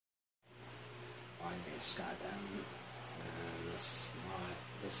Scott Dammann, and this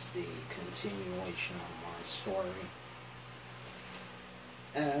is the continuation of my story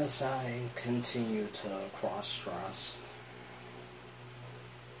as I continue to cross-dress.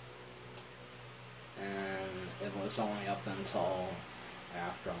 And it was only up until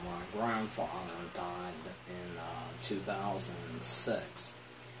after my grandfather died in 2006.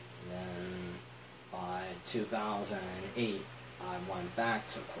 Then by 2008, I went back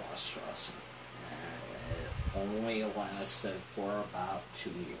to cross-dressing, and it only lasted for about 2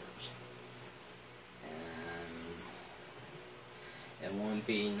 years. And it wouldn't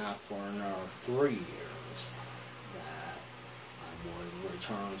be enough for another 3 years that I would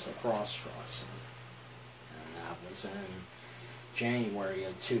return to cross-dressing. And that was in January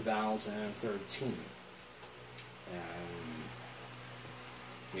of 2013. And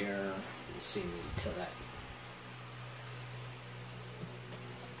here you see me today.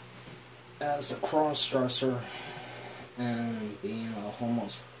 As a cross-dresser and being a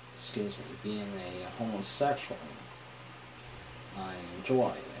homosexual, I enjoy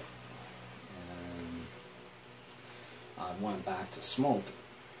it, and I went back to smoking,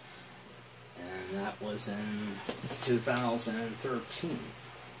 and that was in 2013.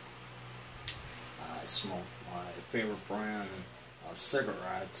 I smoked my favorite brand of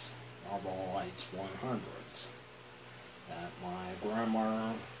cigarettes, Marlboro Lights 100s, that my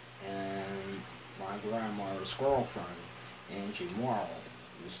grandmother and my grandmother's girlfriend, Angie Morrow,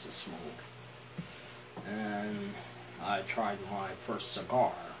 used to smoke. And I tried my first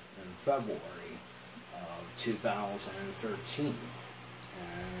cigar in February of 2013,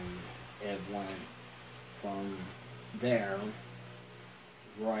 and it went from there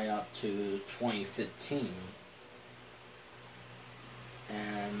right up to 2015,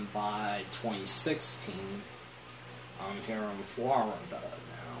 and by 2016 I'm here in Florida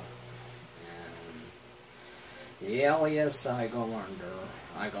now, and the alias I go under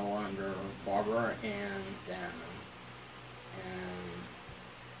Barbara Ann Dammann, and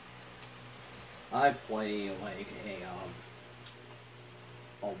I play like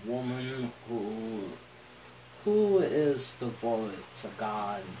a woman who is devoted to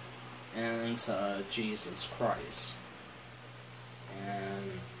God and to Jesus Christ.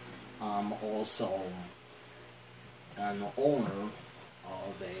 And I'm also an owner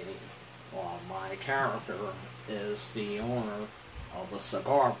of my character is the owner of a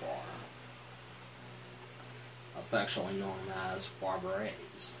cigar bar, affectionately known as Barbara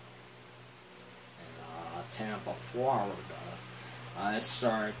A's, in Tampa, Florida. I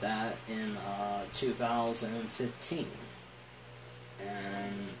started that in 2015,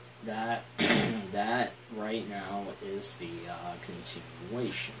 and that that right now is the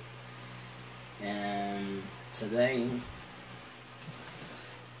continuation. And today,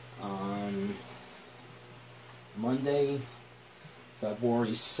 on Monday,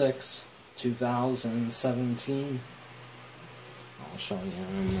 February 6th, 2017, I'll show you in a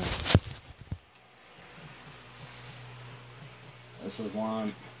minute. This is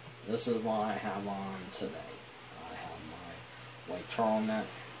what I have on today. I have my white turtleneck,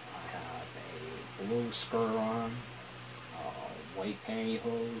 I have a blue skirt on, white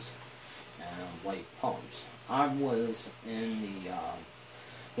pantyhose, and white pumps. I was in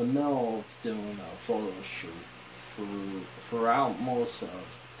the middle of doing a photo shoot throughout most of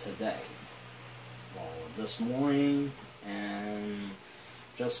today. Well, this morning and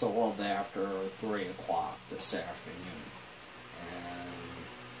just a little bit after 3 o'clock this afternoon. And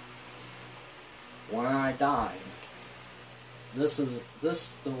when I die, this is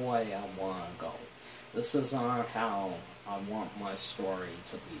the way I want to go. This is not how I want my story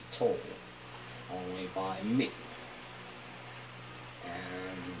to be told, only by me.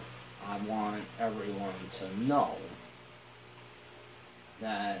 And I want everyone to know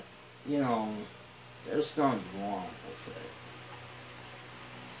that, there's nothing wrong with it.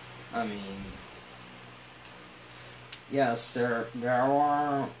 I mean, yes, there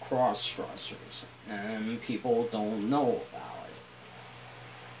are cross-dressers, and people don't know about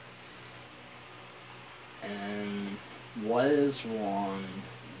it. And what is wrong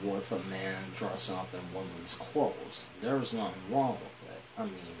with a man dressing up in women's clothes? There's nothing wrong with it. I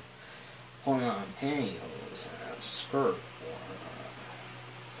mean, putting on pantyhose and a skirt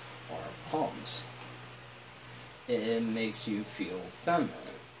or pumps, it makes you feel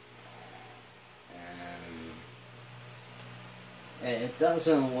feminine. It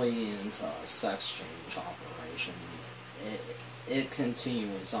doesn't lead into a sex change operation. It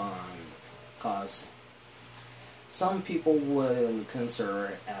continues on, because some people would consider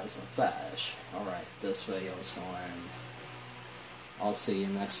it as a fetish. Alright, this video is going to end. I'll see you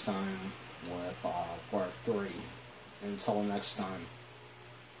next time. with part 3. Until next time.